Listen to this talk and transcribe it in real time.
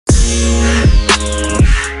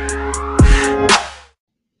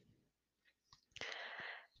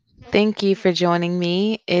Thank you for joining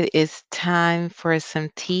me. It is time for some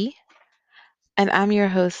tea, and I'm your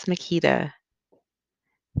host, Makita.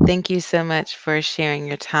 Thank you so much for sharing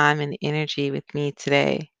your time and energy with me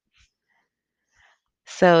today.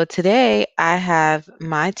 So, today I have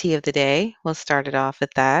my tea of the day. We'll start it off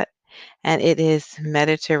with that, and it is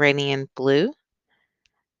Mediterranean Blue.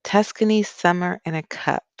 Tuscany Summer in a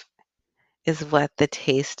Cup is what the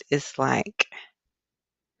taste is like.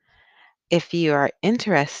 If you are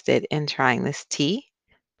interested in trying this tea,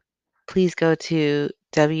 please go to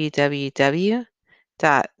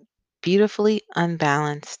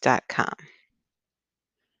www.beautifullyunbalanced.com.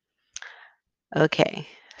 Okay,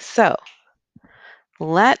 so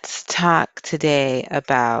let's talk today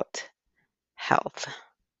about health.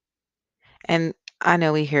 And I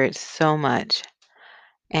know we hear it so much,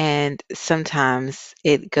 and sometimes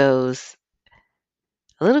it goes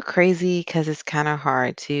a little crazy because it's kind of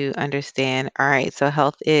hard to understand. All right, so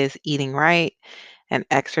health is eating right and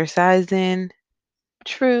exercising.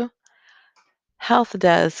 True, health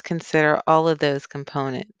does consider all of those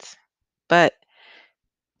components, but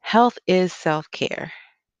health is self care.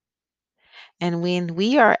 And when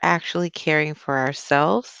we are actually caring for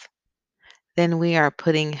ourselves, then we are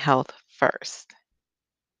putting health first.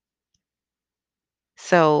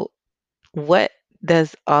 So, what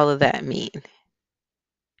does all of that mean?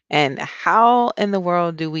 And how in the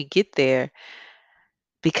world do we get there?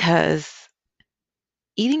 Because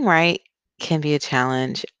eating right can be a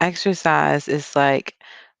challenge. Exercise is like,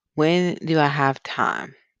 when do I have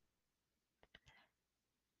time?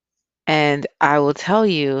 And I will tell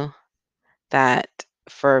you that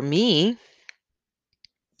for me,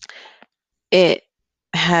 it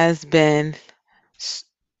has been s-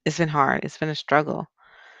 it's been hard. It's been a struggle.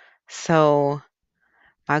 So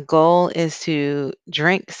my goal is to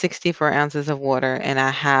drink 64 ounces of water, and I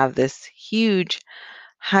have this huge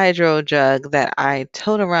hydro jug that I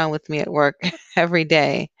tote around with me at work every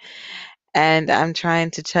day. And I'm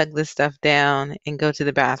trying to chug this stuff down and go to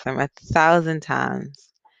the bathroom 1,000 times.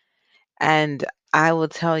 And I will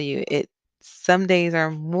tell you, some days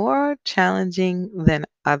are more challenging than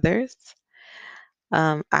others.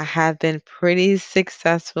 I have been pretty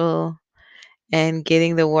successful in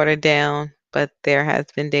getting the water down, but there has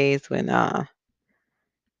been days when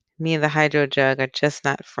me and the hydro jug are just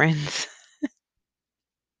not friends.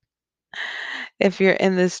 If you're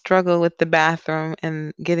in this struggle with the bathroom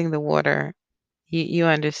and getting the water, you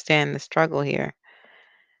understand the struggle here.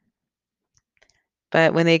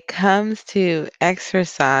 But when it comes to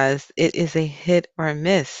exercise, it is a hit or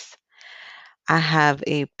miss. I have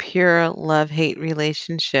a pure love hate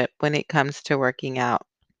relationship when it comes to working out.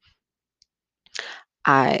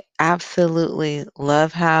 I absolutely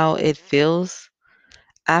love how it feels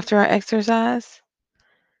after I exercise,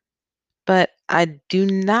 but I do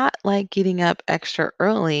not like getting up extra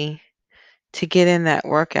early to get in that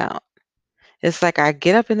workout. It's like I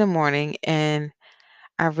get up in the morning and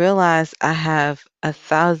I realize I have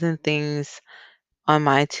 1,000 things on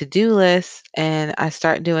my to-do list, and I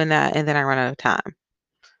start doing that and then I run out of time.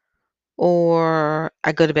 Or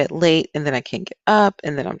I go to bed late and then I can't get up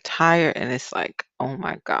and then I'm tired and it's like, oh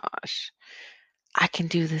my gosh, I can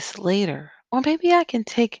do this later. Or maybe I can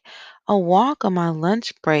take a walk on my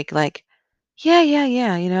lunch break. Like, yeah, yeah,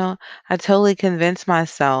 yeah. I totally convinced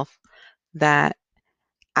myself that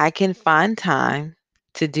I can find time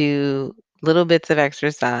to do little bits of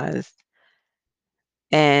exercise,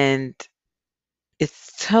 and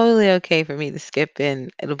it's totally okay for me to skip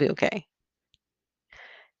and it'll be okay.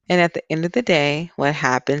 And at the end of the day, what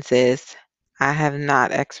happens is I have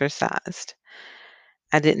not exercised.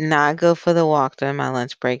 I did not go for the walk during my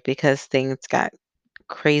lunch break because things got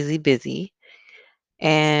crazy busy.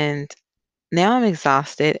 And now I'm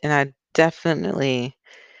exhausted and I definitely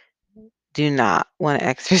do not want to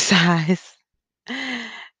exercise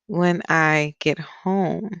when I get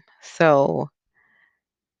home. So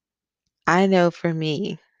I know for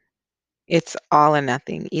me, it's all or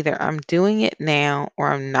nothing. Either I'm doing it now or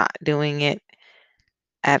I'm not doing it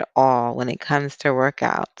at all when it comes to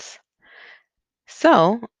workouts.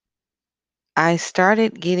 So I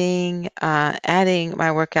started adding my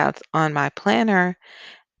workouts on my planner,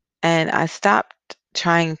 and I stopped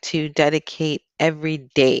trying to dedicate every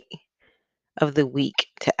day of the week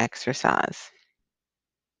to exercise.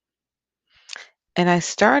 And I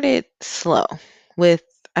started slow with,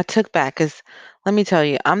 I took back because let me tell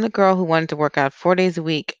you, I'm the girl who wanted to work out 4 days a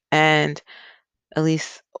week and at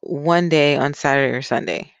least one day on Saturday or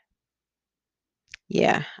Sunday.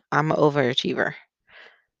 Yeah, I'm an overachiever.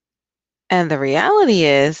 And the reality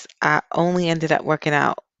is, I only ended up working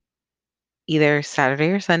out either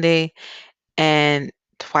Saturday or Sunday. And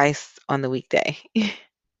twice on the weekday.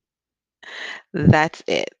 That's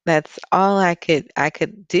it. That's all I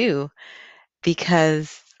could do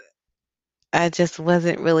because I just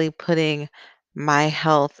wasn't really putting my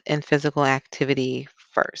health and physical activity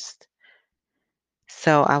first.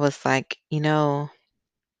 So I was like,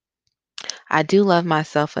 I do love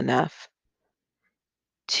myself enough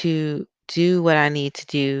to do what I need to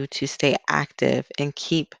do to stay active and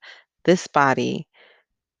keep this body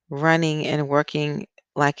running and working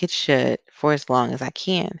like it should for as long as I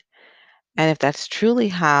can. And if that's truly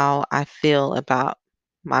how I feel about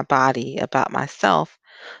my body, about myself,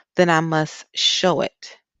 then I must show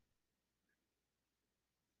it.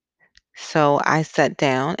 So I sat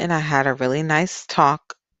down and I had a really nice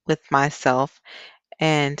talk with myself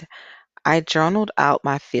and I journaled out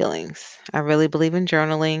my feelings. I really believe in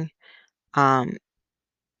journaling. Um,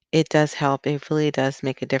 it does help. It really does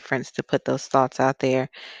make a difference to put those thoughts out there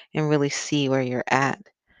and really see where you're at.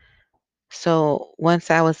 So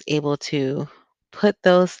once I was able to put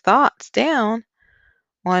those thoughts down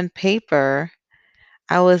on paper,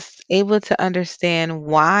 I was able to understand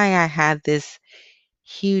why I had this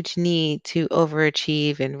huge need to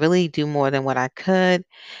overachieve and really do more than what I could.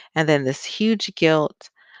 And then this huge guilt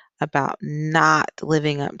about not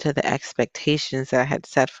living up to the expectations that I had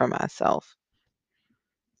set for myself.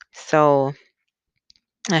 So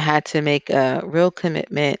I had to make a real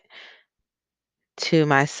commitment to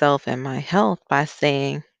myself and my health by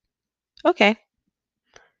saying, okay,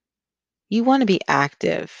 you want to be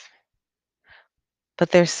active,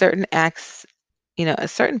 but there's certain acts,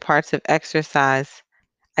 certain parts of exercise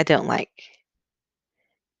I don't like.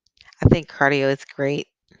 I think cardio is great,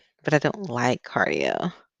 but I don't like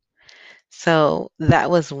cardio. So that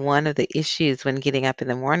was one of the issues when getting up in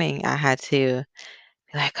the morning. I had to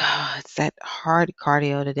be like, oh, it's that hard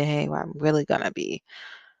cardio today where I'm really going to be,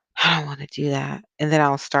 I don't want to do that. And then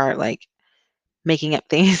I'll start like making up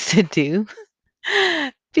things to do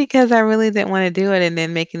because I really didn't want to do it. And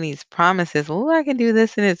then making these promises, well, I can do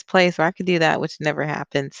this in its place or I can do that, which never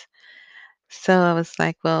happens. So I was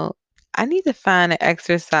like, well, I need to find an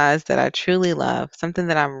exercise that I truly love, something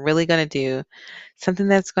that I'm really going to do, something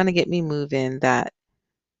that's going to get me moving that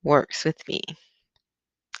works with me.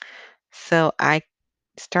 So I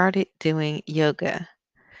started doing yoga,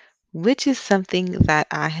 which is something that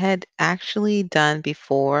I had actually done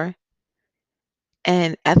before.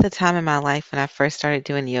 And at the time in my life when I first started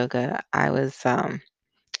doing yoga, I was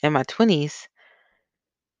in my 20s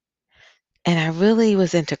and I really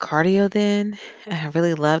was into cardio then. And I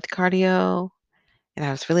really loved cardio and I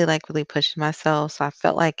was really really pushing myself. So I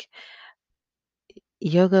felt like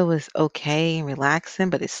yoga was okay and relaxing,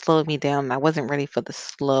 but it slowed me down. And I wasn't ready for the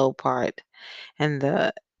slow part and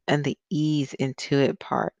the ease into it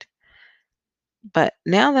part. But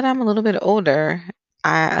now that I'm a little bit older,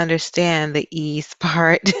 I understand the ease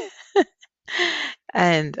part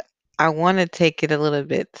and I want to take it a little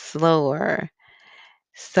bit slower.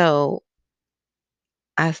 So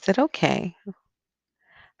I said, okay,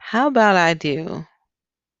 how about I do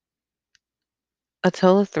a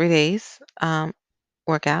total of 3 days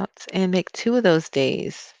workouts and make 2 of those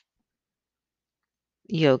days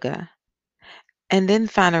yoga and then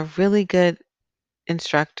find a really good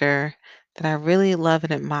instructor that I really love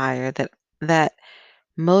and admire that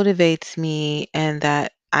motivates me and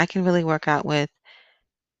that I can really work out with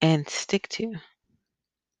and stick to.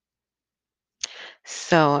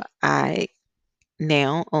 So I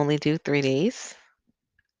now only do 3 days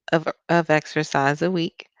of exercise a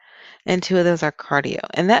week, and 2 of those are cardio,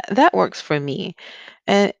 and that works for me.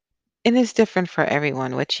 And it's different for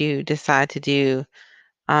everyone. What you decide to do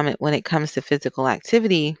when it comes to physical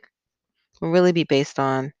activity will really be based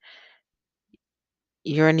on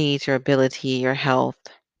your needs, your ability, your health.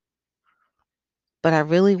 But I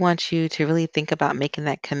really want you to really think about making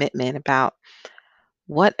that commitment about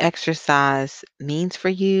what exercise means for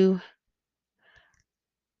you,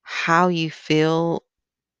 how you feel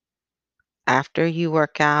after you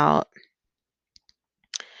work out,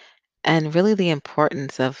 and really the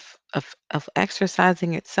importance of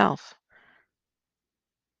exercising itself.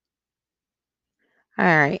 All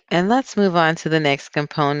right, and let's move on to the next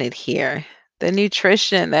component here. The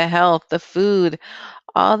nutrition, the health, the food,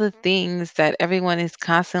 all the things that everyone is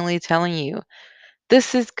constantly telling you.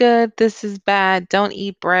 This is good, this is bad, don't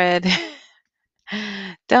eat bread.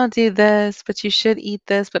 Don't do this, but you should eat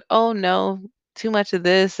this, but oh no, too much of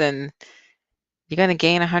this and you're gonna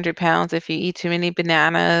gain 100 pounds if you eat too many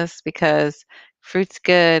bananas because fruit's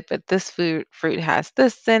good, but this fruit has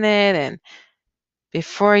this in it, and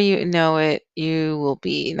before you know it, you will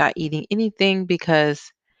be not eating anything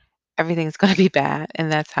because everything's gonna be bad,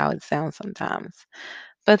 and that's how it sounds sometimes.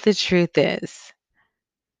 But the truth is,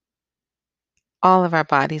 all of our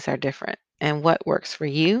bodies are different, and what works for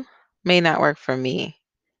you may not work for me,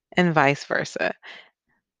 and vice versa.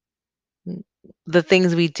 The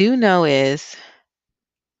things we do know is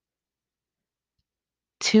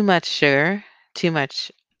too much sugar, too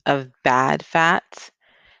much of bad fats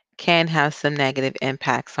can have some negative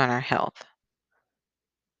impacts on our health.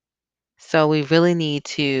 So we really need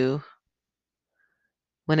to,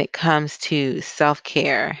 when it comes to self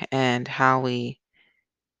care and how we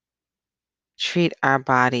treat our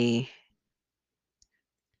body,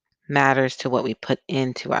 matters to what we put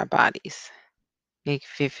into our bodies.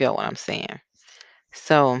 If you feel what I'm saying.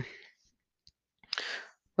 So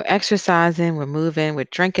we're exercising, we're moving, we're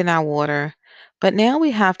drinking our water, but now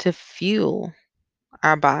we have to fuel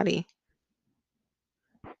our body.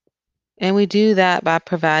 And we do that by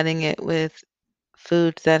providing it with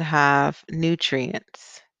foods that have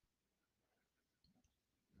nutrients.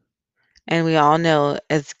 And we all know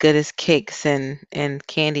as good as cakes and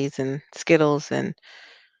candies and Skittles and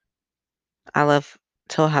I love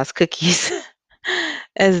Toll House cookies,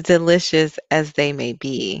 as delicious as they may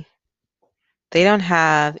be, they don't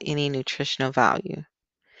have any nutritional value.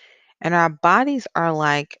 And our bodies are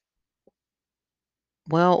like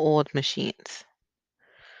well-oiled machines.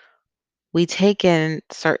 We take in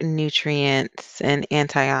certain nutrients and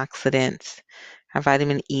antioxidants, our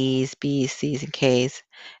vitamin E's, B's, C's, and K's,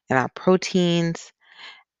 and our proteins.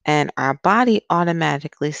 And our body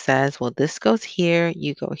automatically says, well, this goes here,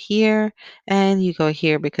 you go here, and you go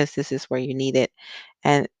here because this is where you need it.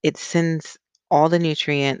 And it sends all the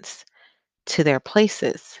nutrients to their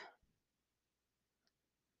places.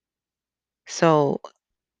 So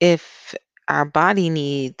if our body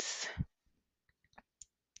needs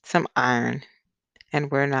some iron and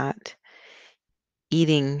we're not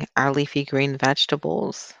eating our leafy green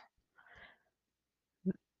vegetables,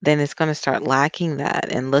 then it's going to start lacking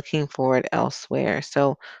that and looking for it elsewhere.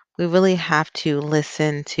 So we really have to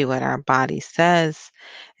listen to what our body says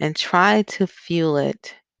and try to fuel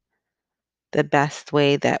it the best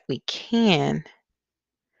way that we can.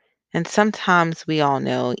 And sometimes we all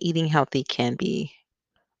know eating healthy can be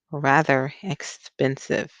rather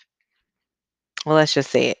expensive. Well, let's just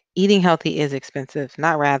say it. Eating healthy is expensive,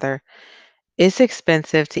 not rather. It's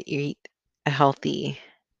expensive to eat healthy.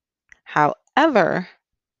 However,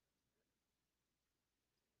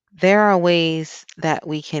 there are ways that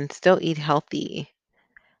we can still eat healthy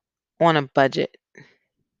on a budget.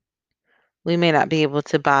 We may not be able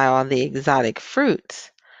to buy all the exotic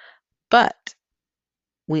fruits, but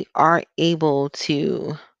we are able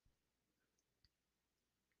to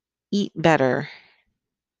eat better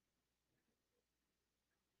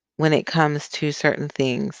when it comes to certain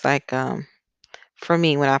things. Like for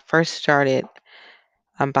me, when I first started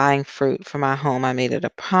buying fruit for my home, I made it a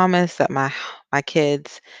promise that my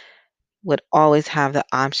kids would always have the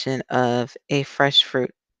option of a fresh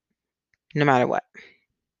fruit, no matter what.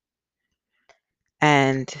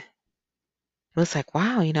 And it was like,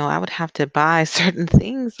 wow, I would have to buy certain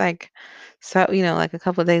things like so, like a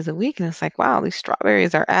couple of days a week. And it's like, wow, these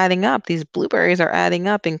strawberries are adding up. These blueberries are adding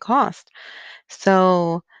up in cost.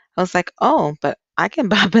 So I was like, oh, but I can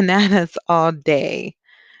buy bananas all day.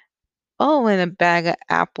 Oh, and a bag of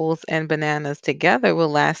apples and bananas together will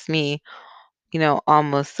last me,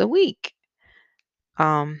 almost a week.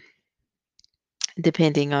 Um,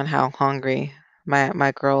 depending on how hungry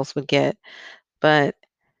my girls would get. But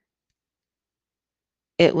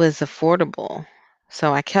it was affordable.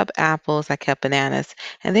 So I kept apples, I kept bananas,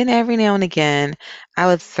 and then every now and again, I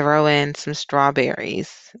would throw in some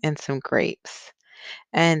strawberries and some grapes.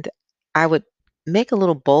 And I would make a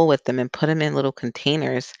little bowl with them and put them in little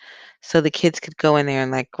containers so the kids could go in there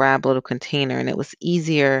and like grab a little container. And it was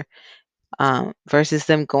easier versus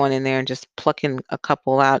them going in there and just plucking a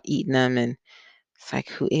couple out, eating them. And it's like,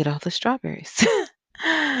 who ate all the strawberries?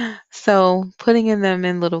 So putting them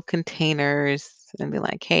in little containers and be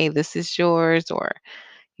like, hey, this is yours, or,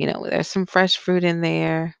 there's some fresh fruit in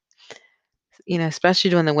there, especially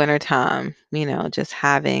during the winter time, just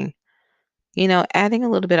having, adding a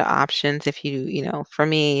little bit of options if for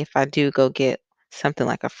me, if I do go get something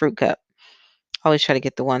like a fruit cup, I always try to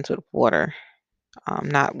get the ones with water,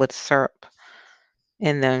 not with syrup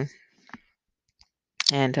in them.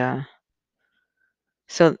 And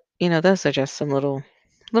so, those are just some little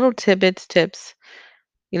tidbits, tips,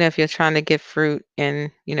 if you're trying to get fruit and,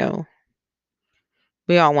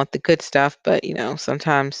 we all want the good stuff, but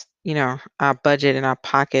sometimes, our budget and our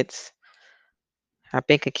pockets, our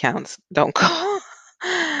bank accounts don't call,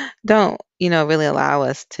 don't, really allow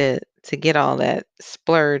us to get all that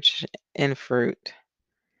splurge in fruit.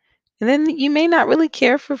 And then you may not really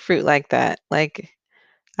care for fruit like that. Like,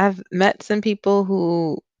 I've met some people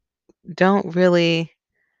who don't really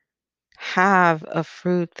have a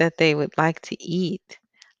fruit that they would like to eat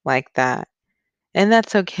like that. And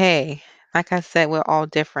that's okay. Like I said, we're all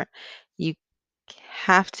different. You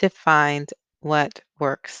have to find what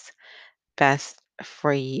works best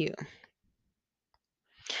for you.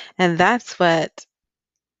 And that's what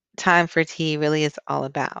Time for Tea really is all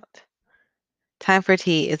about. Time for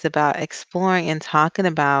Tea is about exploring and talking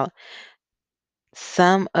about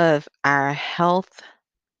some of our health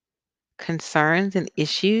concerns and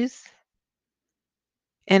issues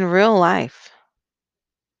in real life.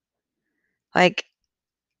 Like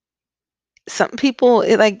some people,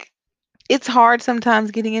 it's hard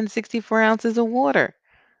sometimes getting in 64 ounces of water.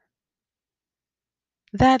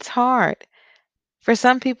 That's hard. For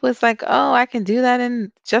some people, it's like, oh, I can do that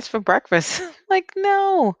in just for breakfast. Like,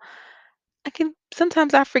 no,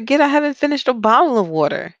 sometimes I forget I haven't finished a bottle of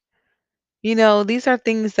water. These are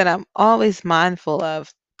things that I'm always mindful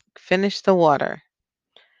of. Finish the water.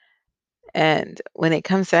 And when it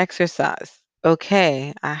comes to exercise,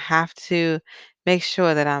 okay, I have to make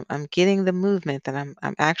sure that I'm getting the movement, that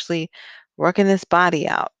I'm actually working this body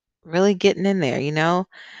out, really getting in there,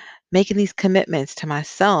 making these commitments to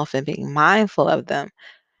myself and being mindful of them.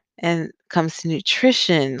 And comes to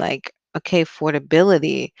nutrition, like, okay,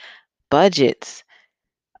 affordability, budgets.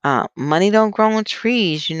 Money don't grow on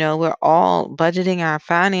trees. We're all budgeting our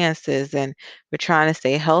finances, and we're trying to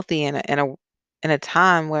stay healthy in a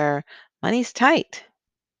time where money's tight.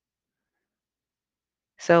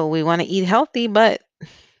 So we want to eat healthy, but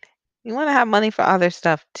we want to have money for other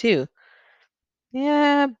stuff too.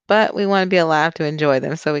 Yeah, but we want to be alive to enjoy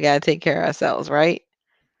them, so we got to take care of ourselves, right?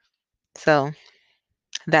 So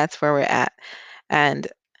that's where we're at. And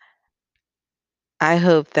I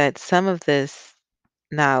hope that some of this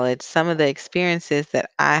knowledge, some of the experiences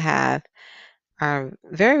that I have are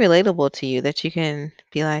very relatable to you, that you can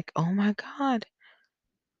be like, "Oh my God,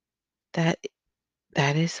 that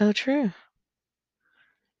that is so true."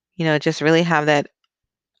 Just really have that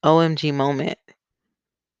OMG moment,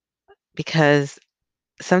 because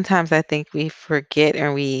sometimes I think we forget,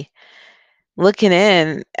 and we looking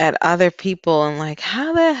in at other people and like,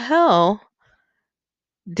 how the hell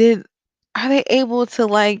did are they able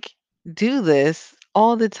to do this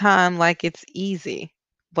all the time like it's easy?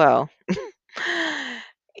 Well,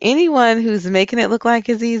 anyone who's making it look like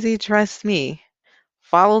it's easy, trust me,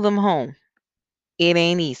 follow them home. It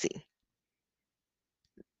ain't easy.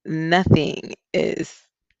 Nothing is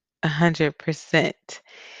 100%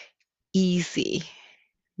 easy,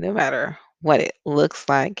 no matter what it looks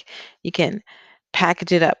like. You can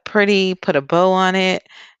package it up pretty, put a bow on it.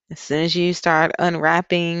 As soon as you start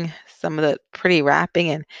unwrapping some of the pretty wrapping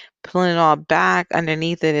and pulling it all back,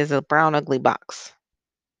 underneath it is a brown, ugly box.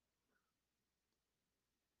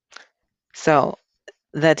 So,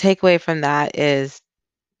 the takeaway from that is,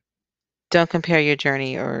 don't compare your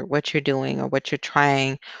journey or what you're doing or what you're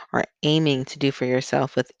trying or aiming to do for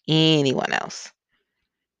yourself with anyone else.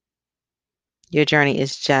 Your journey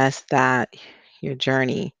is just that, your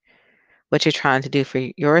journey. What you're trying to do for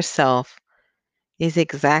yourself is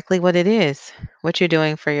exactly what it is, what you're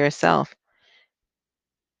doing for yourself.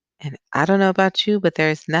 And I don't know about you, but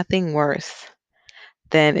there's nothing worse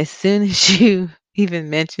than as soon as you even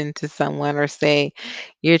mention to someone or say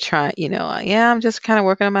you're trying, yeah, I'm just kind of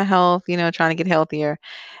working on my health, trying to get healthier.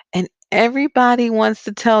 And everybody wants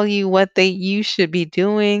to tell you what you should be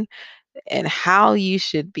doing and how you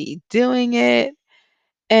should be doing it.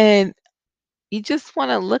 And you just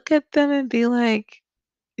want to look at them and be like,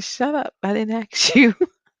 shut up. I didn't ask you.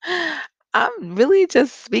 I'm really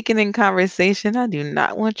just speaking in conversation. I do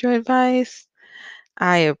not want your advice.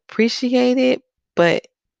 I appreciate it, but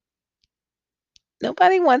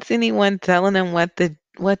nobody wants anyone telling them what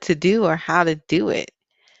to do or how to do it.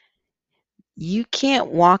 You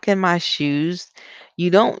can't walk in my shoes. You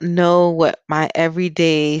don't know what my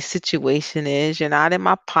everyday situation is. You're not in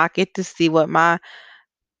my pocket to see what my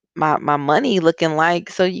money looking like,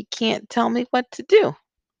 so you can't tell me what to do.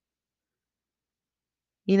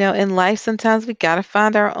 In life sometimes we got to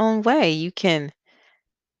find our own way. You can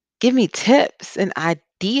give me tips and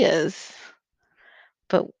ideas,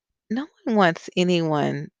 but no one wants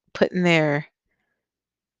anyone putting their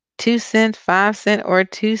 2 cent, 5 cent, or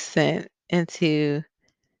 2 cent into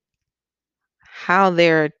how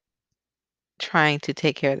they're trying to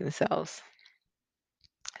take care of themselves.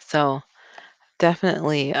 So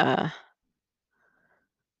definitely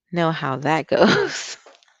know how that goes.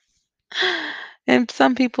 And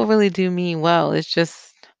some people really do mean well. It's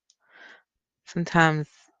just sometimes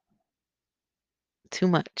Too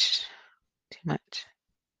much. Too much.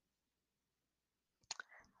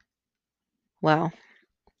 Well,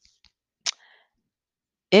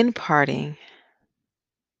 in parting,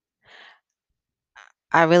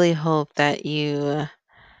 I really hope that you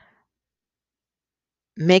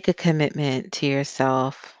make a commitment to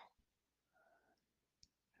yourself,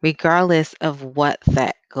 regardless of what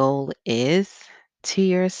that goal is to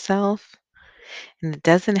yourself. And it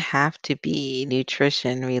doesn't have to be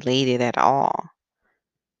nutrition related at all.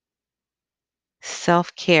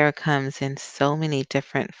 Self care comes in so many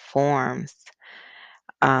different forms.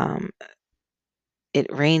 Um,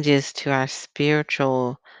 it ranges to our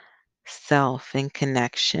spiritual self and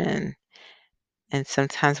connection. And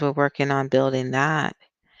sometimes we're working on building that.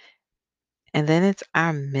 And then it's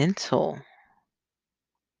our mental.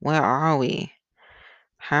 Where are we?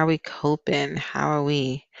 How are we coping? How are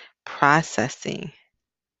we processing?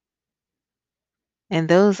 And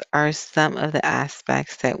those are some of the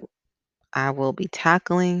aspects that I will be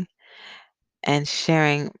tackling and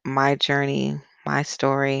sharing my journey, my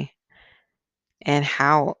story, and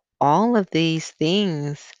how all of these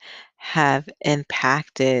things have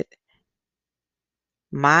impacted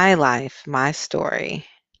my life, my story.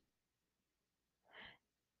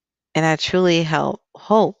 And I truly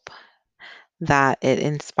hope that it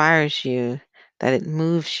inspires you, that it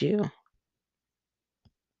moves you,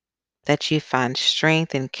 that you find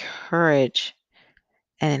strength and courage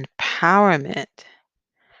and empowerment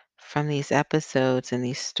from these episodes and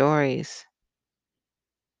these stories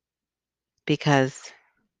because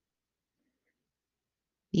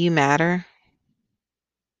you matter,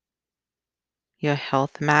 your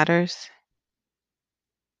health matters,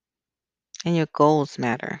 and your goals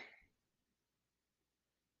matter.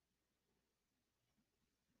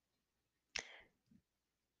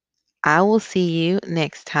 I will see you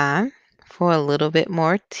next time for a little bit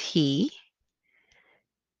more tea.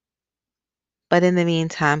 But in the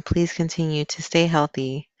meantime, please continue to stay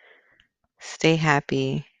healthy, stay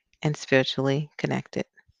happy, and spiritually connected.